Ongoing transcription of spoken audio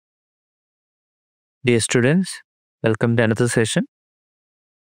Dear students, welcome to another session.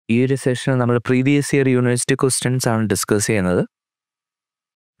 ഈ ഒരു session നമ്മൾ പ്രീവിയസ് ഇയർ യൂണിവേഴ്സിറ്റി ക്വസ്റ്റ്യൻസ് ആണ് ഡിസ്കസ് ചെയ്യുന്നത്.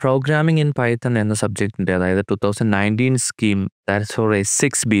 പ്രോഗ്രാമിംഗ് ഇൻ പൈത്തൺ എന്ന സബ്ജക്റ്റിൻ്റെ, അതായത് 2019 scheme, that's for a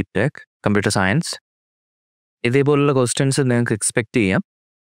 6 BTECH computer science. ഇതേപോലുള്ള ക്വസ്റ്റ്യൻസ് നിങ്ങൾക്ക് എക്സ്പെക്റ്റ് ചെയ്യാം.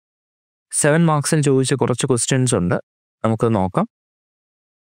 7 മാർക്സിന് ചോദിച്ച കുറച്ച് ക്വസ്റ്റ്യൻസ് ഉണ്ട്, നമുക്ക് നോക്കാം.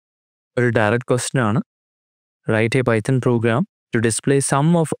 ഒരു ഡയറക്റ്റ് ക്വസ്റ്റ്യൻ ആണ്. Write a Python programme to display some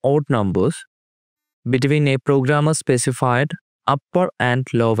of odd numbers between a programmer specified upper and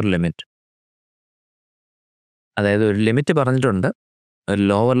lower limit. അതായത് ഒരു ലിമിറ്റ് പറഞ്ഞിട്ടുണ്ട്, ഒരു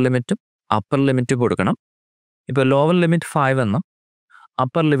ലോവർ ലിമിറ്റും അപ്പർ ലിമിറ്റും കൊടുക്കണം. ഇപ്പോൾ ലോവർ ലിമിറ്റ് 5 എന്നും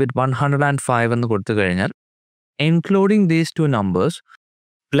അപ്പർ ലിമിറ്റ് 105 എന്ന് കൊടുത്തു കഴിഞ്ഞാൽ ഇൻക്ലൂഡിങ് ദീസ് 2 നമ്പേഴ്സ്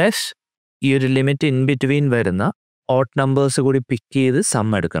പ്ലസ് ഈ ഒരു ലിമിറ്റ് ഇൻ ബിറ്റ്വീൻ വരുന്ന ഓഡ് നമ്പേഴ്സ് കൂടി പിക്ക് ചെയ്ത്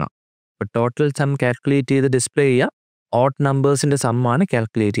സം എടുക്കണം. ഇപ്പോൾ ടോട്ടൽ സം കാൽക്കുലേറ്റ് ചെയ്ത് ഡിസ്പ്ലേ ചെയ്യുക. ഓഡ് നമ്പേഴ്സിൻ്റെ സമ്മാണ്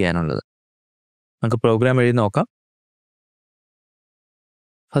കാൽക്കുലേറ്റ് ചെയ്യാനുള്ളത്. നമുക്ക് പ്രോഗ്രാം എഴുതി നോക്കാം.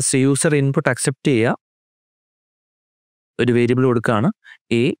 ഫസ്റ്റ് യൂസർ ഇൻപുട്ട് അക്സെപ്റ്റ് ചെയ്യുക. ഒരു വേരിയബിൾ കൊടുക്കുകയാണ്,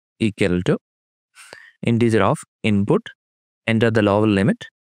 A equal to integer of input, enter the lower limit.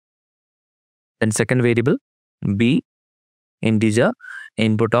 Then second variable B integer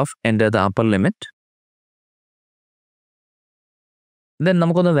input of enter the upper limit. Then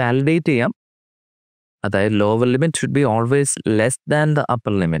നമുക്കൊന്ന് validate ചെയ്യാം. അതായത് lower limit should be always less than the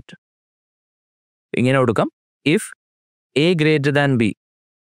upper limit. ഇങ്ങനെ കൊടുക്കാം, if A greater than B.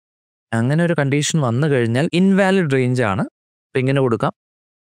 അങ്ങനെ ഒരു condition വന്നു കഴിഞ്ഞാൽ invalid range ആണ്. അപ്പം ഇങ്ങനെ കൊടുക്കാം,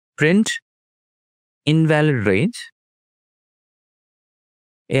 പ്രിന്റ് ഇൻവാലിഡ് റേഞ്ച്.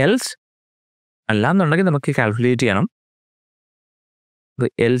 എൽസ് അല്ലാന്നുണ്ടെങ്കിൽ നമുക്ക് കാൽക്കുലേറ്റ് ചെയ്യണം.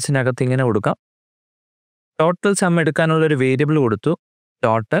 എൽസിനകത്ത് ഇങ്ങനെ കൊടുക്കാം, ടോട്ടൽ സം എടുക്കാനുള്ളൊരു വേരിയബിൾ കൊടുത്തു,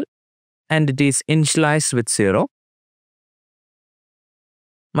 total, and it is initialised വിത്ത് 0.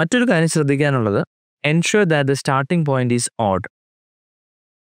 മറ്റൊരു കാര്യം ശ്രദ്ധിക്കാനുള്ളത്, ensure that the starting point is odd.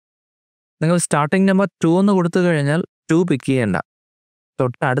 നിങ്ങൾ സ്റ്റാർട്ടിംഗ് നമ്പർ 2 എന്ന് കൊടുത്തു കഴിഞ്ഞാൽ 2 പിക്ക് ചെയ്യേണ്ട,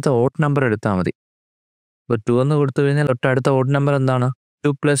 തൊട്ടടുത്ത ഓഡ് നമ്പർ എടുത്താൽ മതി. ഇപ്പോൾ 2 എന്ന് കൊടുത്തു കഴിഞ്ഞാൽ തൊട്ടടുത്ത ഓഡ് നമ്പർ എന്താണ്?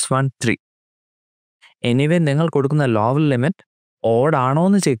 2 + 1 3. എനിവേ നിങ്ങൾ കൊടുക്കുന്ന ലോവർ ലിമിറ്റ് ഓഡ് ആണോ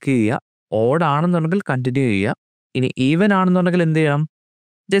എന്ന് ചെക്ക് ചെയ്യുക. ഓഡ് ആണെന്നുണ്ടെങ്കിൽ കണ്ടിന്യൂ ചെയ്യുക. ഇനി ഈവൻ ആണെന്നുണ്ടെങ്കിൽ എന്ത് ചെയ്യണം?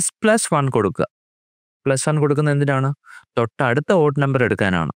 ജസ്റ്റ് +1 കൊടുക്കുക. +1 കൊടുക്കുന്നത് എന്തിനാണ്? തൊട്ടടുത്ത ഓഡ് നമ്പർ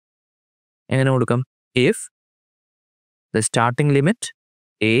എടുക്കാനാണ്. എങ്ങനെ കൊടുക്കാം? If the starting limit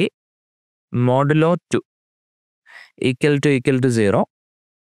A modulo 2 equal to 0.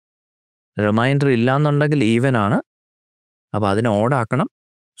 Reminder ഇല്ലാന്നുണ്ടെങ്കിൽ ഈവൻ ആണ്, അപ്പോൾ അതിനെ ഓഡ് ആക്കണം.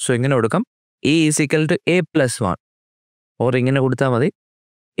 സോ ഇങ്ങനെ കൊടുക്കാം, A is equal to A + 1, or ഇങ്ങനെ കൊടുത്താൽ മതി,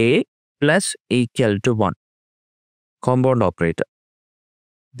 A plus equal to 1, compound operator.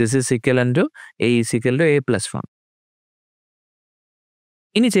 This is equal to A is equal to A + 1.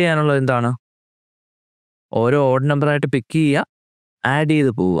 ഇനി ചെയ്യാനുള്ളത് എന്താണ്? ഓരോ ഓഡ് നമ്പറായിട്ട് പിക്ക് ചെയ്യുക, ആഡ്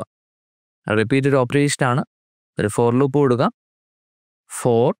ചെയ്ത് പോവുക. റിപ്പീറ്റഡ് ഓപ്പറേഷൻ ആണ്. ഒരു ഫോർ ലൂപ്പ് കൊടുക്കുക.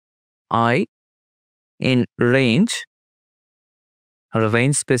 Four I in range,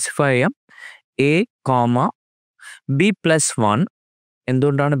 range specify ചെയ്യാം, എ കോമ ബി + 1.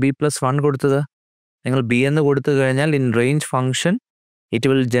 എന്തുകൊണ്ടാണ് ബി + 1 കൊടുത്തത്? നിങ്ങൾ ബി എന്ന് കൊടുത്തു കഴിഞ്ഞാൽ in range function it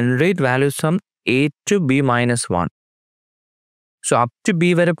will generate values from A to B - 1. So up to B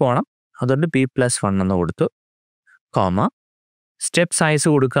വരെ പോകണം, അതുകൊണ്ട് ബി + 1 എന്ന് കൊടുത്തു. കോമ സ്റ്റെപ്പ് സൈസ്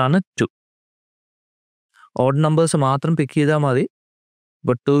കൊടുക്കുകയാണ് 2. ഓഡ് നമ്പേഴ്സ് മാത്രം പിക്ക് ചെയ്താൽ മതി,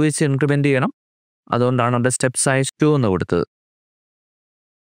 ഇപ്പോൾ 2 വെച്ച് ഇൻക്രിമെൻ്റ് ചെയ്യണം, അതുകൊണ്ടാണ് അവിടെ സ്റ്റെപ്പ് സൈസ് 2 എന്ന് കൊടുത്തത്.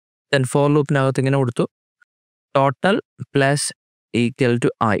 ദെൻ ഫോർ ലൂപ്പിനകത്ത് ഇങ്ങനെ കൊടുത്തു, total plus equal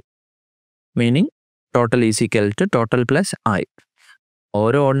to I, meaning total is equal to total plus I.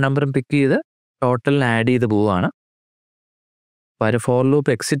 ഓരോ ഓഡ് നമ്പറും പിക്ക് ചെയ്ത് ടോട്ടലിന് ആഡ് ചെയ്ത് പോവുകയാണ്. അപ്പോൾ ഒരു ഫോർ ലൂപ്പ്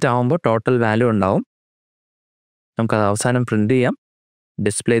എക്സിറ്റ് ആകുമ്പോൾ ടോട്ടൽ വാല്യൂ ഉണ്ടാവും. നമുക്കത് അവസാനം പ്രിൻ്റ് ചെയ്യാം.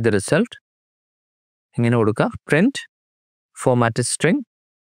 ഡിസ്പ്ലേ ദ റിസൾട്ട് ഇങ്ങനെ കൊടുക്കുക, print format string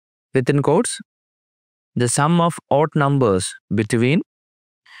within codes the sum of odd numbers between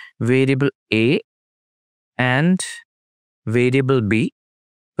variable A and variable B.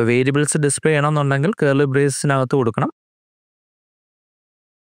 ഇപ്പോൾ വേരിയബിൾസ് ഡിസ്പ്ലേ ചെയ്യണമെന്നുണ്ടെങ്കിൽ കേർലി ബ്രേസിനകത്ത് കൊടുക്കണം,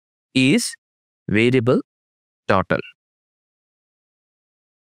 ഈസ് വേരിയബിൾ ടോട്ടൽ.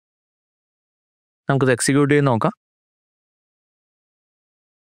 നമുക്കത് എക്സിക്യൂട്ട് ചെയ്ത് നോക്കാം.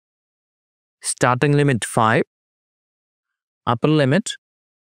 Starting limit 5, upper limit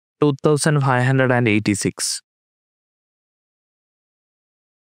 2586.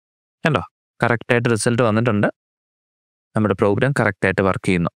 കണ്ടോ, കറക്റ്റായിട്ട് റിസൾട്ട് വന്നിട്ടുണ്ട്. നമ്മുടെ പ്രോഗ്രാം കറക്റ്റായിട്ട് വർക്ക്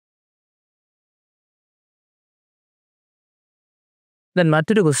ചെയ്യുന്നു. ദെൻ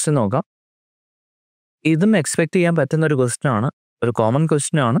മറ്റൊരു ക്വസ്റ്റ്യൻ നോക്കാം. ഇതും എക്സ്പെക്ട് ചെയ്യാൻ പറ്റുന്ന ഒരു ക്വസ്റ്റ്യൻ ആണ്, ഒരു കോമൺ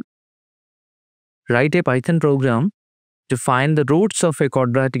ക്വസ്റ്റ്യൻ ആണ്. write a Python program to find the roots of a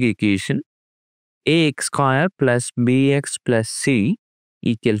quadratic equation ax square plus bx plus c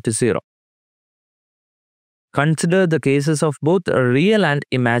equal to 0. Consider the cases of both real and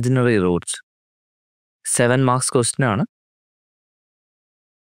imaginary roots. 7 marks question ആണ്.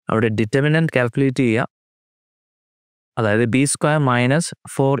 അവിടെ determinant calculate ചെയ്യുക. അതായത് B square minus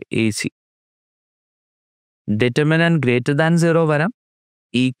 4ac. Determinant greater than 0 വരാം,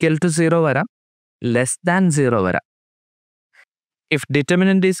 equal to 0 വരാം, less than 0 വരാം. If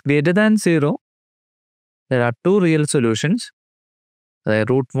determinant is greater than 0, there are two real solutions.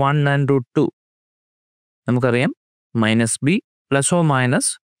 Root 1 and root 2. നമുക്കറിയാം minus b plus or minus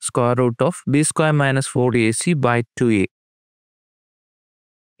square root of b square minus 4ac by 2a.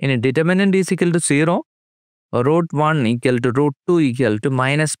 In a determinant is equal to 0, root 1 equal to root 2 equal to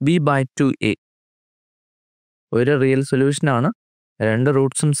minus b by 2a. ഒരു real solution ആണ്. രണ്ട്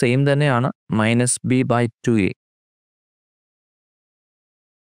റൂട്ട്സും same തന്നെയാണ്, minus b by 2a.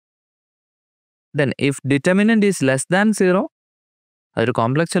 Then if determinant is less than 0, അതൊരു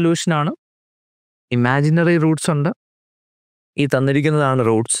complex solution ആണ്. Imaginary Roots ഉണ്ട്. ഈ തന്നിരിക്കുന്നതാണ്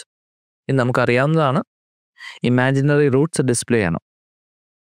Roots. ഇത് നമുക്കറിയാവുന്നതാണ്. ഇമാജിനറി റൂട്ട്സ് ഡിസ്പ്ലേ ചെയ്യണം.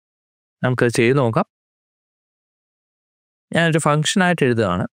 നമുക്കത് ചെയ്ത് നോക്കാം. ഞാനൊരു ഫംഗ്ഷനായിട്ട്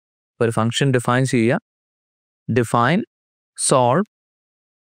എഴുതുകയാണ്. ഒരു ഫംഗ്ഷൻ ഡിഫൈൻ ചെയ്യുക. Define solve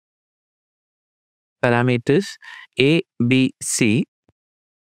parameters A B C.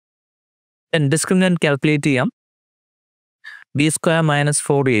 Discriminant calculate ചെയ്യാം. B square minus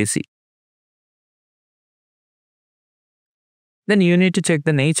 4ac. Then you need to check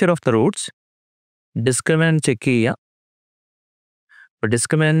the nature of the roots. Discriminant check ചെയ്യുക. ഇപ്പോൾ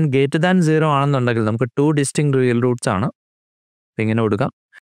ഡിസ്ക്രിമിനന്റ് ഗ്രേറ്റർ ദാൻ 0 ആണെന്നുണ്ടെങ്കിൽ നമുക്ക് 2 ഡിസ്റ്റിങ് റിയൽ റൂട്ട്സ് ആണ്. ഇങ്ങനെ കൊടുക്കാം.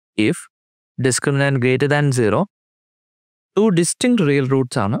 If discriminant greater than 0, 2 distinct real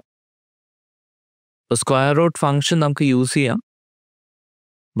Roots ആണ്. Square root function നമുക്ക് use ചെയ്യാം.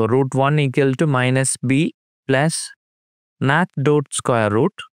 root 1 equal to minus b plus math dot square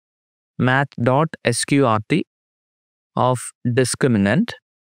root math dot sqrt of discriminant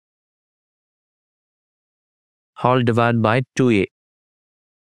whole divided by 2a.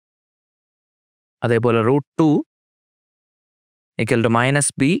 അതേപോലെ root 2 equal to minus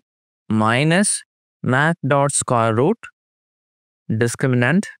b minus math dot square root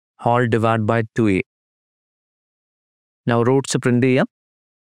discriminant whole divided by 2a. Now roots print ചെയ്യാം.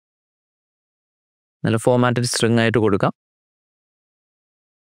 നല്ല formatted string ആയിട്ട് കൊടുക്കാം.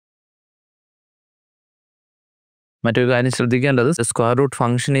 മറ്റൊരു കാര്യം ശ്രദ്ധിക്കേണ്ടത്, square root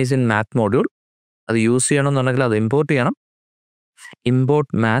function is in math module. അത് use ചെയ്യണമെന്നുണ്ടെങ്കിൽ അത് ഇമ്പോർട്ട് ചെയ്യണം.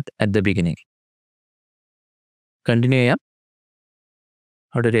 Import math at the beginning. Continue ചെയ്യാം.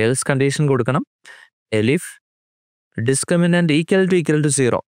 അവിടെ ഒരു എൽസ് കണ്ടീഷൻ കൊടുക്കണം. എലിഫ് ഡിസ്ക്രിമിനന്റ് ഈക്വൽ ടു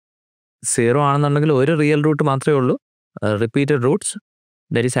 0 ആണെന്നുണ്ടെങ്കിൽ ഒരു റിയൽ റൂട്ട് മാത്രമേ ഉള്ളൂ. Repeated Roots,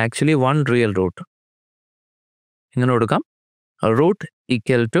 there is actually 1 real root. ഇങ്ങനെ കൊടുക്കാം. Root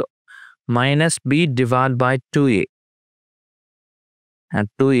equal to minus B divide by 2a.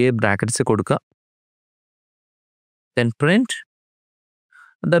 2a brackets കൊടുക്കുക. Then print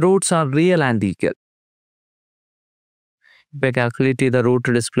the roots are real and equal. ഇപ്പോൾ calculate ചെയ്ത root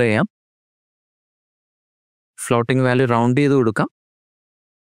display ചെയ്യാം. ഫ്ലോട്ടിംഗ് വാല്യൂ റൗണ്ട് ചെയ്ത് കൊടുക്കാം.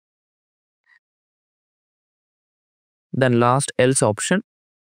 Then last else option,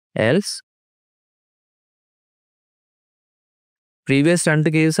 else previous രണ്ട്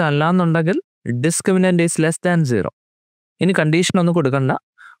case അല്ലാന്നുണ്ടെങ്കിൽ discriminant is less than 0. ഇനി condition ഒന്നും കൊടുക്കണ്ട,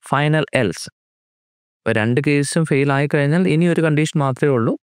 ഫൈനൽ എൽസ്. ഇപ്പോൾ രണ്ട് കേസും ഫെയിൽ ആയി കഴിഞ്ഞാൽ ഇനി ഒരു കണ്ടീഷൻ മാത്രമേ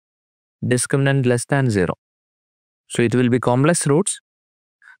ഉള്ളൂ, discriminant less than 0. So it will be complex Roots.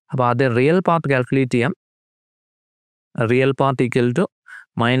 അപ്പോൾ ആദ്യം റിയൽ പാർട്ട് കാൽക്കുലേറ്റ് ചെയ്യാം. Real part equal to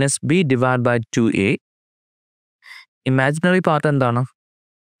minus B divide by 2a. Imaginary part എന്താണ്?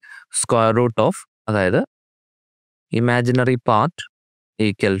 സ്ക്വയർ റൂട്ട് ഓഫ്, അതായത് imaginary part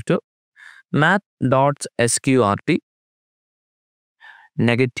equal to math dot sqrt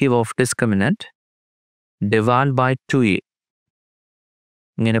negative of discriminant divide by 2a.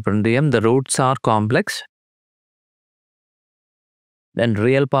 ഇങ്ങനെ print ചെയ്യാം. The roots are complex. Then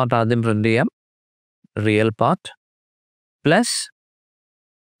real part ആദ്യം print ചെയ്യാം. Real part plus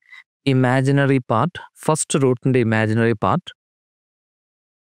imaginary part, first റൂട്ടിൻ്റെ imaginary part.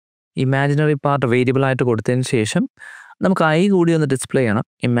 Imaginary part variable ആയിട്ട് കൊടുത്തതിന് ശേഷം നമുക്ക് I കൂടി ഒന്ന് ഡിസ്പ്ലേ ചെയ്യണം.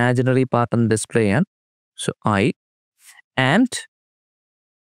 ഇമാജിനറി പാർട്ട് ഒന്ന് ഡിസ്പ്ലേ ചെയ്യാൻ. So I and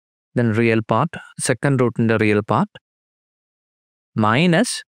then real part, second റൂട്ടിൻ്റെ real part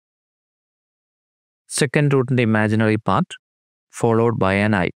minus second റൂട്ടിൻ്റെ imaginary part followed by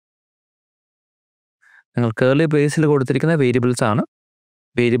an I. നിങ്ങൾ കേർലി ബ്രേസിൽ കൊടുത്തിരിക്കുന്ന വേരിയബിൾസ് ആണ്.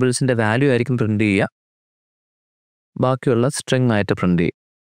 വേരിയബിൾസിൻ്റെ വാല്യൂ ആയിരിക്കും പ്രിൻ്റ് ചെയ്യുക, ബാക്കിയുള്ള സ്ട്രിങ് ആയിട്ട് പ്രിൻ്റ് ചെയ്യും.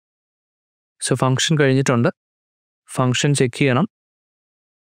 സോ ഫംഗ്ഷൻ കഴിഞ്ഞിട്ടുണ്ട്. ഫംഗ്ഷൻ ചെക്ക് ചെയ്യണം.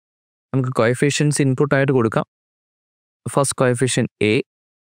 നമുക്ക് കോഎഫിഷ്യൻസ് ഇൻപുട്ടായിട്ട് കൊടുക്കാം. ഫസ്റ്റ് കോഎഫിഷ്യൻ എ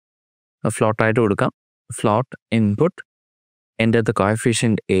ഫ്ലോട്ടായിട്ട് കൊടുക്കാം. Float input, enter the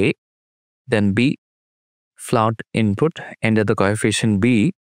coefficient a, then b, float input, enter the coefficient b,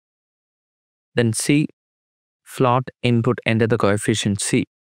 then c, float input, enter the coefficient c.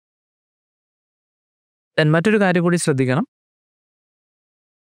 Then മറ്റൊരു കാര്യം കൂടി ശ്രദ്ധിക്കണം.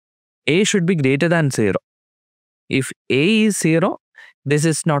 a should be greater than 0. If a is 0, this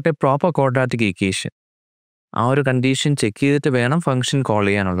is not a proper quadratic equation. ആ ഒരു condition check ചെയ്തിട്ട് വേണം function call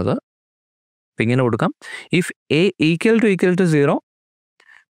ചെയ്യാനുള്ളത്. അപ്പം ഇങ്ങനെ കൊടുക്കാം. If a equal to 0,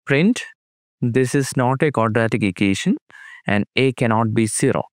 print this is not a quadratic equation and a cannot be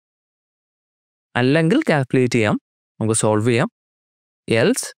 0. അല്ലെങ്കിൽ calculate ചെയ്യാം, നമുക്ക് സോൾവ് ചെയ്യാം.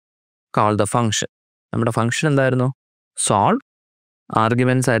 else call the function. നമ്മുടെ ഫംഗ്ഷൻ എന്തായിരുന്നു? സോൾവ്.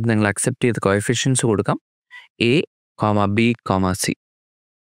 ആർഗ്യുമെൻറ്റ്സ് ആയിട്ട് നിങ്ങൾ അക്സെപ്റ്റ് ചെയ്ത് കോഎഫിഷ്യൻസ് കൊടുക്കാം. a, b, c.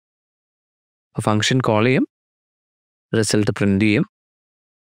 അപ്പോൾ ഫംഗ്ഷൻ കോൾ ചെയ്യും, റിസൾട്ട് പ്രിൻ്റ് ചെയ്യും.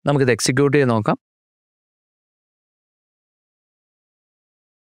 നമുക്കിത് എക്സിക്യൂട്ട് ചെയ്ത് നോക്കാം.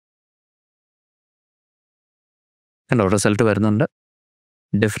 കണ്ടോ, റിസൾട്ട് വരുന്നുണ്ട്.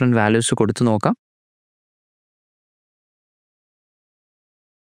 ഡിഫറെൻറ്റ് വാല്യൂസ് കൊടുത്ത് നോക്കാം.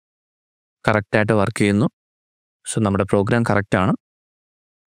 കറക്റ്റായിട്ട് വർക്ക് ചെയ്യുന്നു. സോ നമ്മുടെ പ്രോഗ്രാം കറക്റ്റാണ്.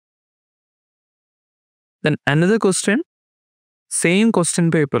 Then another question, same question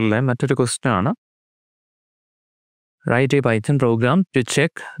പേപ്പറിലെ മറ്റൊരു ക്വസ്റ്റ്യൻ ആണ്. Write a Python program to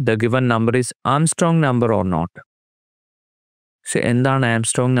check the given number is Armstrong number or not. So എന്താണ്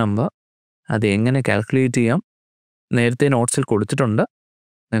ആംസ്ട്രോങ് നമ്പർ, അത് എങ്ങനെ കാൽക്കുലേറ്റ് ചെയ്യാം, നേരത്തെ നോട്ട്സിൽ കൊടുത്തിട്ടുണ്ട്,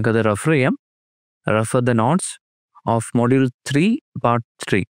 നിങ്ങൾക്കത് റെഫർ ചെയ്യാം. Refer the notes of module 3 part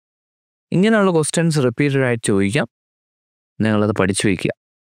 3. ഇങ്ങനെയുള്ള ക്വസ്റ്റ്യൻസ് റിപ്പീറ്റഡ് ആയിട്ട് ചോദിക്കാം, നിങ്ങളത് പഠിച്ചു വയ്ക്കുക.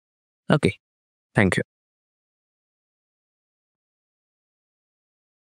 Okay, thank you.